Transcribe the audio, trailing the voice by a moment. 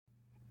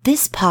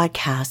This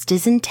podcast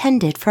is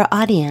intended for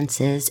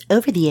audiences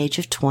over the age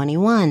of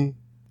 21.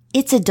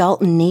 It's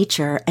adult in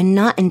nature and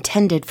not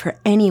intended for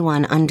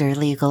anyone under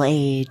legal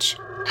age.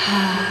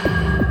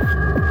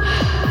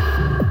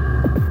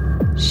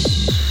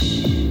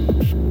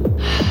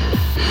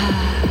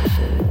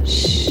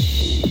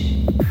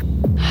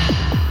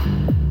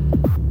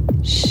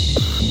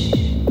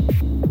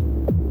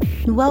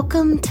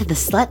 Welcome to the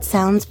Slut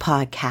Sounds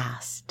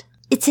Podcast.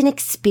 It's an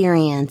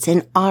experience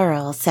in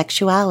oral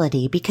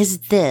sexuality because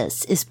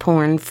this is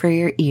porn for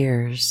your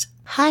ears.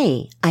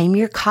 Hi, I'm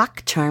your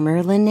cock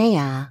charmer,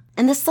 Linnea,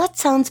 and the Slut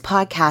Sounds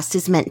Podcast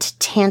is meant to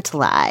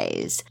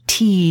tantalize,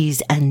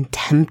 tease, and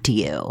tempt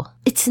you.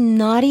 It's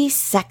naughty,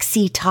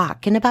 sexy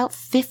talk in about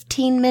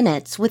 15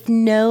 minutes with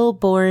no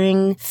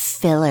boring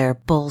filler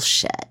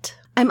bullshit.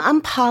 I'm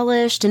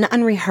unpolished and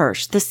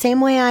unrehearsed the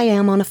same way I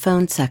am on a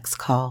phone sex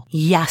call.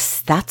 Yes,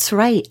 that's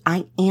right.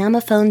 I am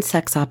a phone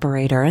sex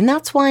operator, and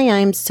that's why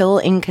I'm so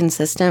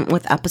inconsistent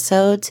with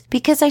episodes,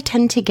 because I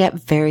tend to get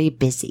very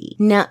busy.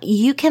 Now,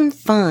 you can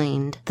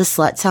find the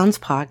Slut Sounds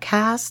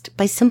podcast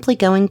by simply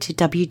going to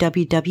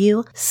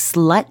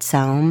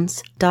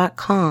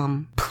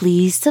www.slutsounds.com.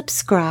 Please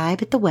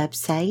subscribe at the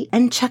website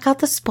and check out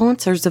the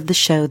sponsors of the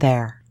show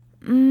there.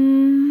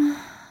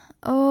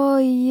 Oh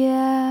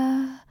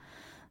yeah.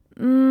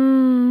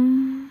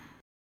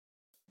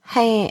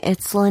 Hey,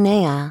 it's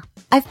Linnea.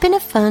 I've been a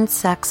phone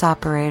sex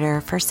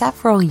operator for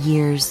several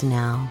years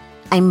now.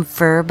 I'm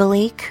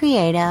verbally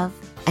creative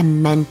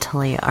and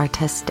mentally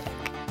artistic.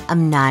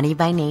 I'm naughty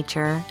by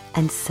nature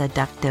and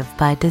seductive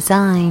by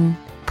design.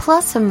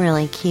 Plus, I'm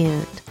really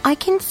cute. I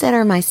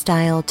consider my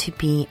style to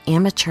be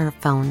amateur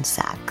phone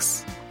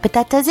sex, but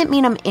that doesn't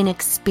mean I'm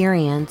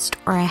inexperienced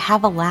or I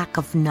have a lack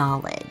of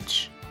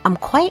knowledge. I'm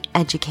quite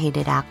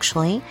educated,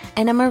 actually,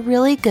 and I'm a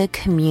really good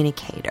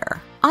communicator.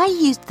 I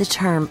use the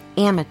term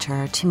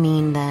amateur to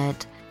mean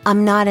that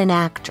I'm not an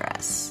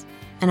actress,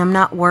 and I'm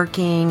not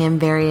working in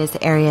various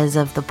areas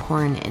of the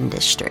porn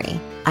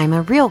industry. I'm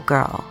a real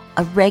girl,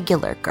 a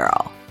regular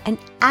girl, an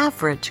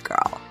average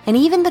girl, and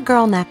even the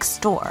girl next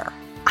door.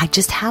 I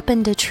just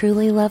happen to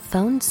truly love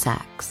phone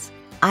sex.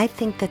 I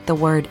think that the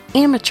word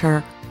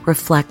amateur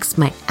reflects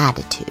my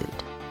attitude.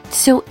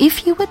 So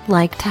if you would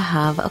like to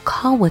have a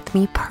call with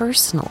me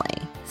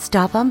personally,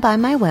 stop on by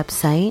my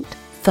website,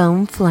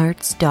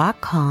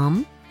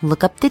 phoneflirts.com,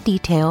 look up the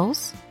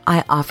details.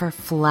 I offer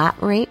flat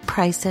rate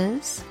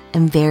prices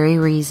and very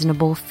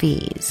reasonable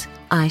fees.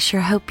 I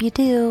sure hope you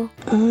do.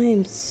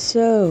 I'm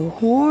so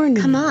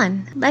horny. Come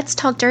on, let's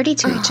talk dirty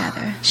to each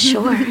other.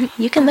 Sure,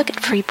 you can look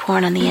at free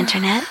porn on the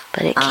internet,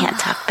 but it can't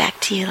talk back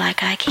to you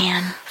like I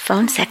can.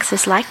 Phone sex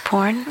is like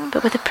porn,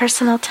 but with a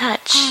personal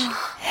touch.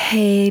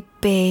 Hey,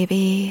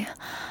 baby.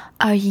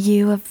 Are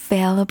you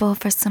available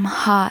for some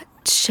hot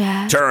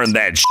chat? Turn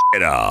that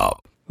shit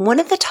up. One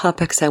of the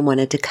topics I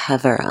wanted to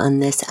cover on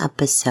this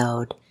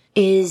episode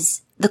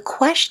is the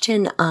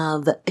question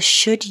of,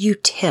 should you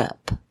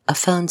tip a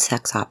phone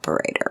sex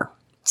operator?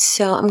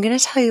 So I'm going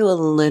to tell you a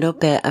little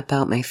bit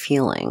about my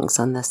feelings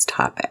on this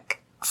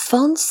topic.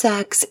 Phone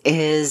sex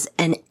is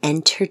an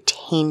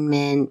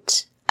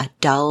entertainment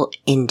adult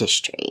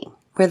industry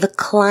where the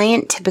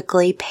client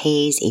typically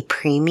pays a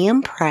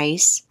premium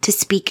price to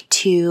speak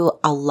to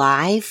a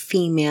live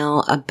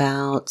female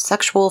about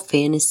sexual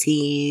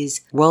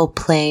fantasies, role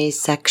play,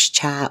 sex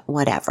chat,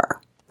 whatever.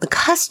 The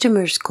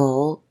customer's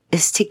goal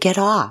is to get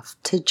off,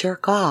 to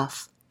jerk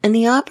off. And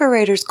the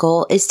operator's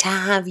goal is to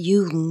have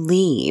you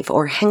leave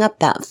or hang up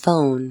that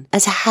phone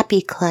as a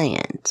happy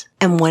client.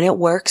 And when it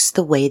works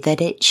the way that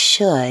it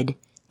should,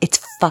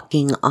 it's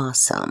fucking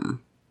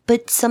awesome.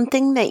 But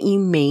something that you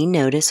may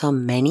notice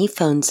on many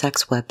phone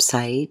sex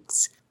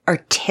websites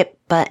are tip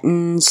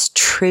buttons,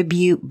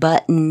 tribute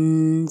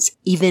buttons,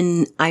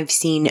 even I've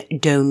seen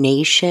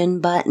donation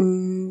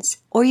buttons,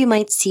 or you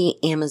might see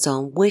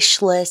Amazon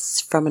wish lists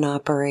from an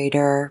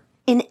operator.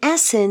 In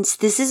essence,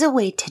 this is a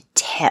way to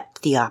tip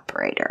the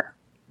operator.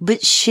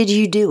 But should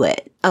you do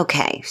it?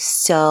 Okay,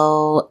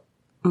 so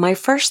my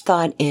first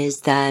thought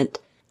is that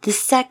the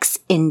sex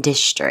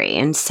industry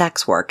and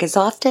sex work is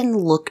often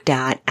looked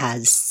at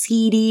as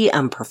seedy,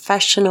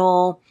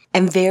 unprofessional,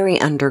 and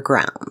very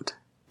underground.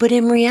 But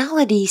in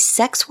reality,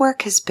 sex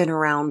work has been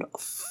around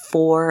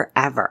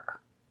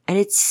forever. And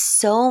it's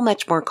so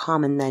much more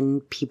common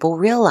than people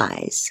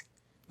realize.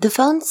 The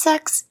phone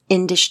sex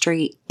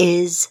industry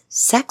is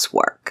sex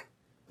work,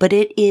 but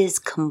it is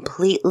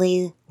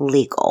completely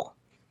legal.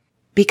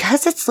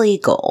 Because it's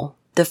legal,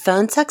 the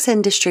phone sex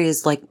industry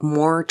is like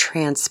more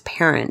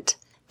transparent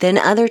than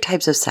other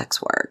types of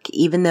sex work,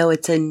 even though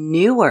it's a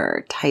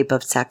newer type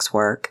of sex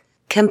work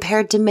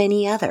compared to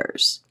many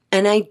others.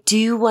 And I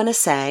do want to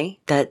say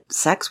that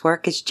sex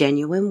work is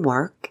genuine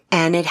work,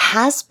 and it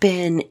has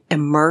been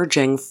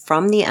emerging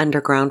from the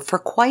underground for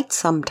quite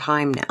some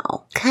time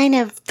now. Kind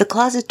of, the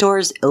closet door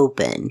is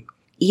open.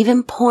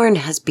 Even porn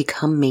has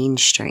become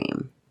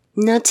mainstream.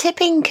 Now,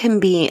 tipping can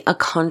be a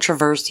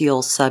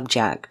controversial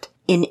subject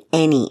in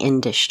any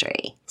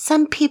industry.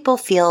 Some people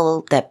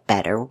feel that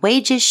better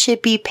wages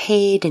should be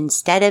paid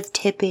instead of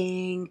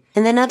tipping,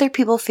 and then other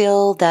people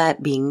feel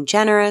that being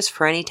generous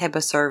for any type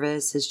of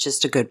service is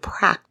just a good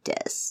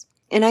practice.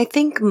 And I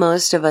think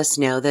most of us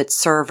know that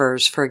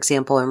servers, for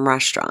example, in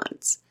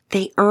restaurants,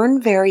 they earn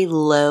very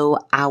low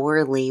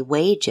hourly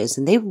wages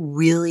and they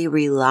really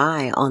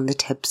rely on the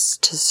tips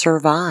to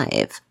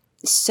survive.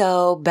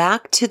 So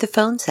back to the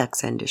phone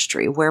sex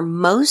industry, where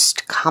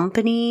most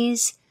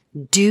companies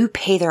do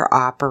pay their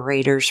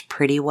operators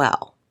pretty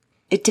well.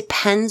 It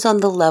depends on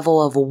the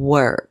level of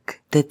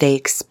work that they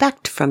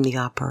expect from the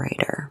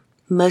operator.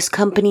 Most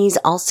companies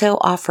also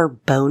offer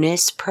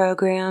bonus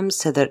programs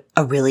so that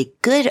a really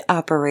good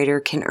operator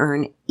can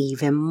earn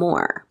even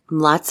more.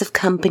 Lots of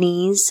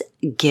companies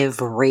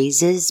give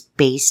raises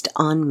based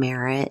on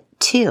merit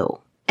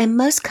too. And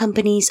most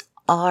companies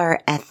are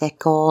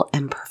ethical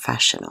and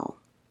professional.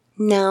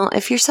 Now,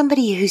 if you're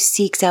somebody who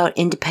seeks out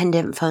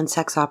independent phone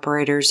sex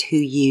operators who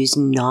use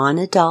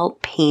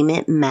non-adult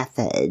payment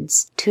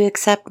methods to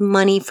accept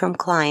money from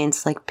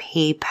clients like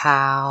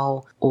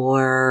PayPal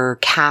or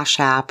Cash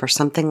App or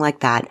something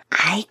like that,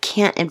 I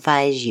can't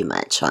advise you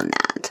much on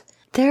that.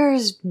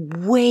 There's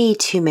way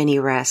too many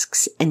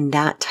risks in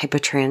that type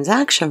of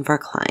transaction for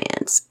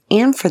clients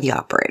and for the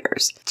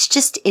operators. It's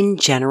just in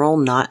general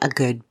not a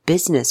good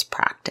business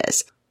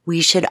practice. We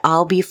should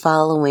all be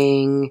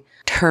following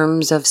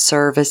terms of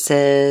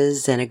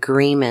services and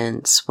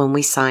agreements when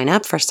we sign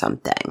up for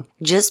something.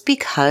 Just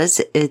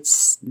because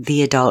it's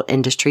the adult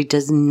industry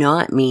does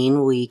not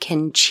mean we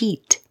can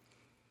cheat.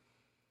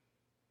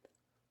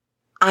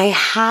 I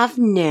have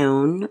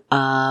known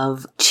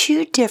of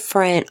 2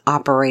 different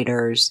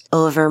operators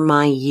over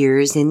my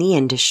years in the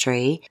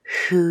industry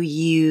who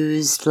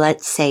used,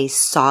 let's say,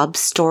 sob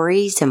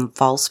stories and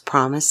false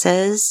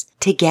promises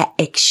to get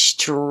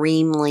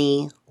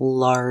extremely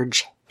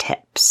large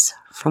tips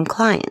from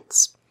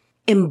clients.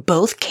 In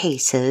both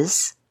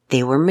cases,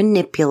 they were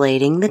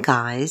manipulating the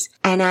guys,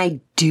 and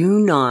I do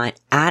not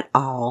at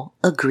all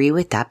agree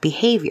with that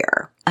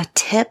behavior. A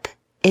tip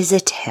is a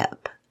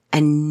tip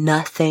and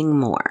nothing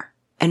more.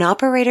 An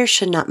operator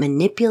should not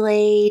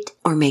manipulate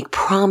or make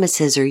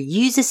promises or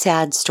use a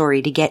sad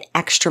story to get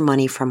extra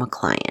money from a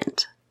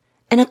client.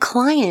 And a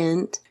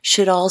client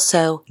should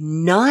also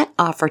not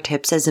offer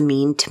tips as a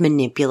mean to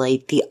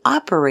manipulate the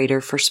operator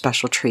for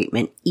special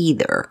treatment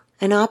either.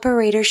 An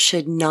operator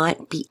should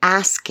not be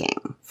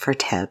asking for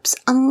tips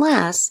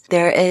unless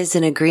there is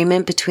an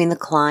agreement between the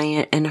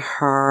client and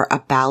her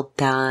about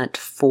that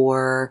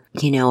for,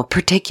 a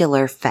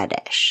particular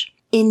fetish.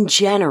 In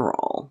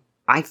general,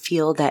 I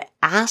feel that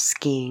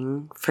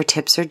asking for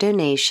tips or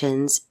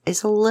donations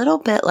is a little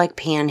bit like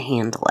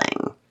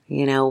panhandling,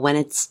 when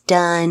it's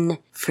done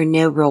for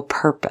no real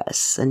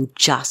purpose and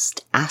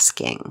just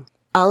asking.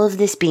 All of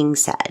this being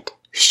said,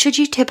 should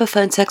you tip a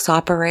phone sex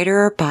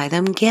operator or buy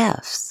them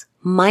gifts?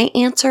 My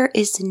answer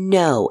is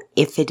no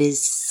if it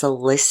is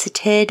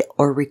solicited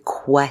or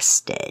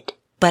requested.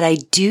 But I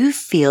do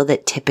feel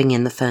that tipping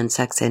in the phone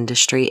sex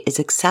industry is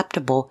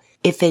acceptable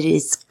if it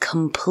is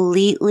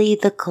completely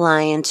the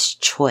client's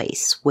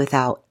choice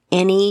without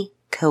any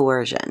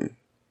coercion.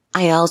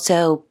 I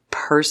also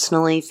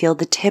personally feel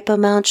the tip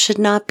amount should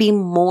not be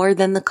more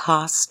than the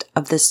cost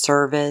of the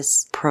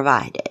service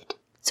provided.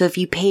 So if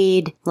you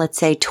paid, let's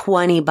say,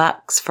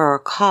 $20 for a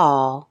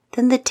call,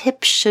 then the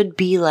tip should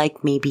be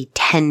like maybe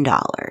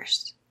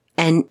 $10.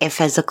 And if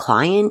as a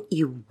client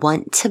you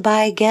want to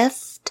buy a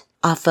gift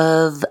off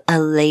of a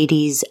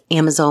lady's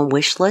Amazon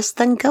wish list,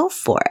 then go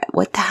for it.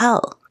 What the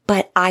hell?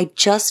 But I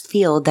just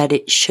feel that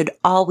it should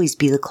always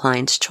be the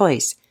client's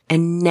choice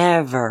and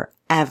never,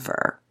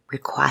 ever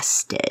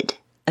requested.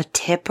 A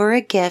tip or a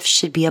gift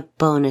should be a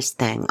bonus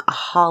thing, a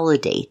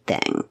holiday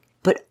thing,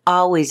 but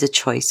always a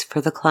choice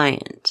for the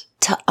client.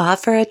 To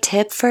offer a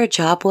tip for a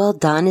job well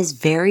done is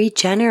very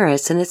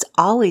generous and it's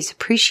always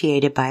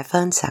appreciated by a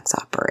phone sex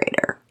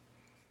operator.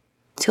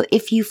 So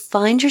if you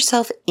find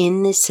yourself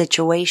in this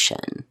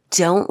situation,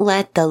 don't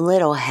let the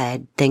little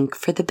head think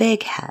for the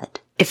big head.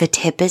 If a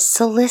tip is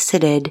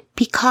solicited,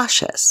 be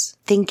cautious.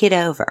 Think it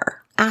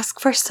over. Ask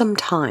for some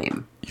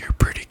time. You're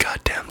pretty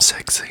goddamn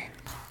sexy.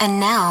 And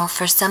now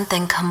for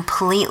something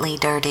completely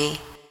dirty.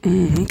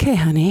 Okay,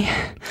 honey.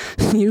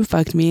 You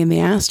fucked me in the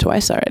ass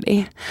twice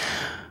already.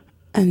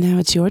 And now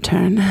it's your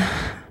turn.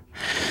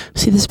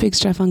 See this big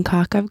strap on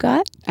cock I've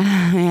got?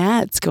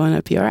 Yeah, it's going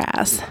up your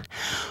ass.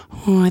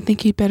 Oh, I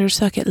think you'd better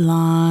suck it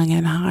long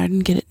and hard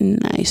and get it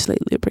nicely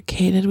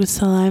lubricated with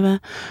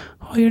saliva.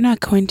 Oh, you're not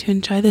going to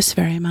enjoy this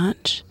very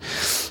much.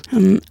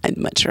 I'd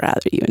much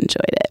rather you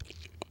enjoyed it.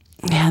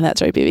 Yeah,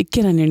 that's right, baby.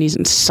 Get on your knees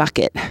and suck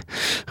it.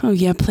 Oh,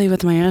 yeah, play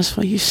with my ass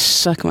while you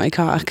suck my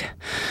cock.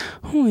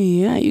 Oh,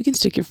 yeah, you can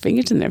stick your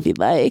fingers in there if you'd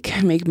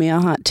like. Make me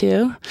all hot,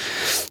 too.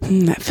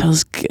 That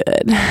feels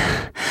good.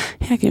 Yeah,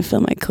 I can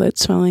feel my clit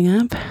swelling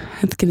up.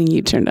 It's getting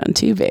you turned on,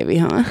 too, baby,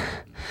 huh?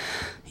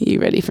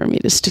 You ready for me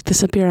to stick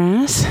this up your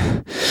ass?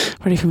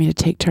 Ready for me to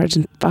take charge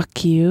and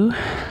fuck you?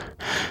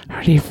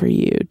 Ready for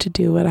you to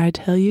do what I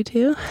tell you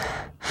to?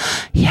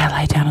 Yeah,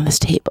 lie down on this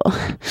table.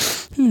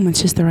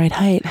 It's just the right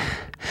height.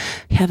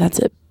 Yeah, that's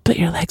it. Put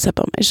your legs up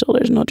on my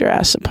shoulders and hold your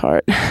ass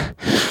apart.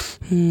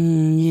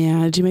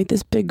 Yeah, did you make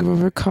this big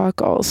rubber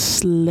cock all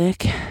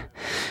slick?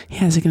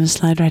 Yeah, is it going to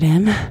slide right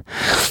in?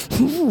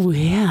 Ooh,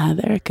 yeah,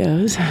 there it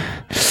goes.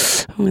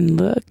 Oh, and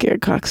look, your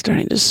cock's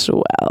starting to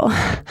swell.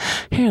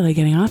 You're really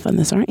getting off on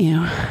this, aren't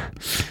you?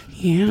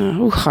 Yeah,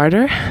 ooh,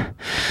 harder.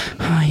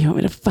 Oh, you want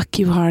me to fuck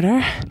you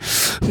harder?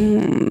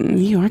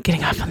 You aren't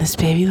getting off on this,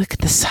 baby. Look at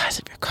the size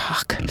of your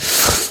cock.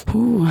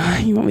 Ooh,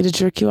 you want me to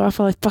jerk you off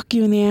while I fuck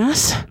you in the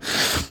ass?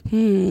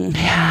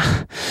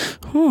 Yeah.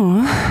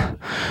 Oh,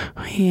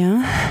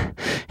 yeah.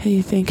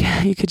 You think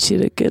you could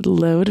shoot a good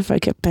load if I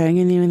kept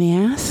banging you in the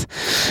ass?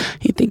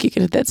 You think you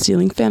could hit that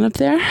ceiling fan up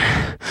there?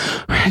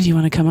 Or do you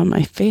want to come on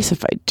my face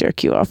if I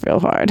jerk you off real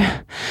hard?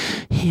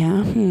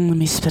 Yeah. Let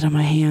me spit on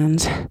my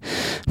hands.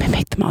 Let me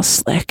make them all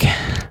slick.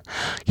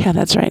 Yeah,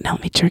 that's right. Now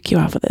let me jerk you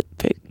off with that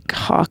big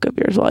cock of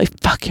yours while I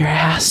fuck your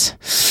ass.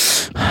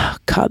 Oh,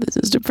 God, this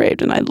is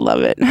depraved and I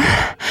love it.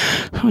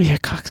 Oh, your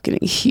cock's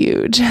getting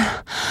huge.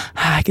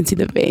 I can see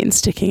the veins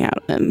sticking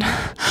out and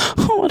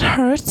oh, it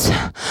hurts.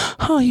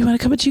 Oh, you want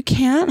to come but you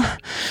can't?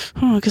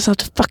 Oh, because I'll have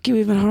to fuck you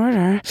even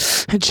harder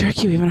and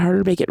jerk you even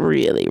harder to make it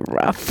really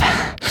rough.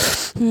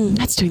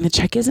 That's doing the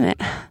trick, isn't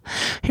it?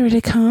 You ready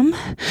to come?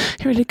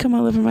 You ready to come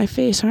all over my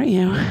face, aren't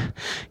you?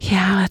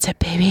 Yeah, that's it,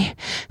 baby.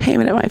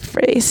 Aim it at my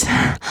face.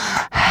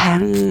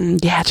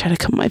 Yeah, try to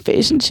come on my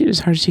face and shoot as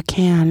hard as you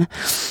can.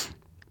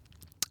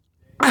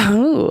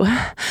 Oh,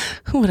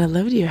 what a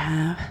load you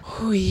have.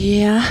 Oh,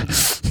 yeah.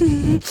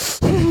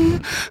 Oh,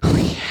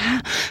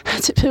 yeah.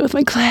 That's it, play with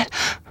my clit.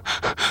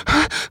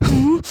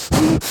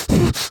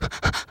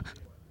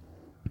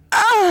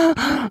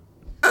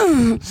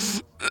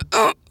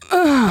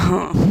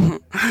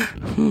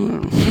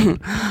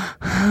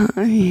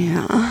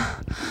 Yeah.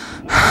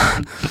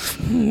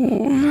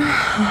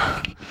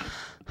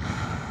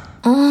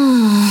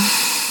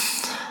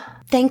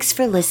 Thanks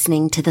for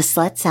listening to the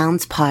Slut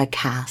Sounds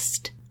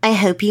podcast. I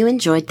hope you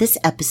enjoyed this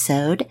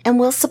episode and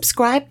will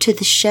subscribe to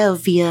the show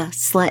via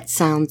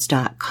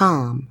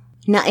slutsounds.com.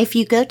 Now, if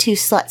you go to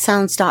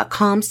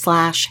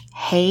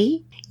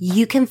slutsounds.com/hey,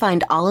 you can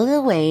find all of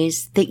the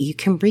ways that you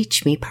can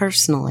reach me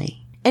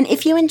personally. And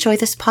if you enjoy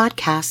this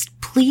podcast,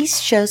 please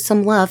show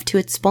some love to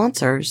its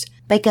sponsors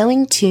by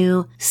going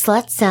to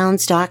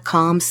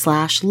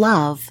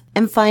slutsounds.com/love.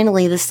 And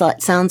finally, the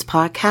Slut Sounds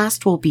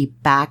podcast will be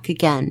back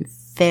again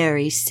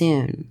very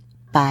soon.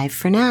 Bye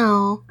for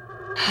now.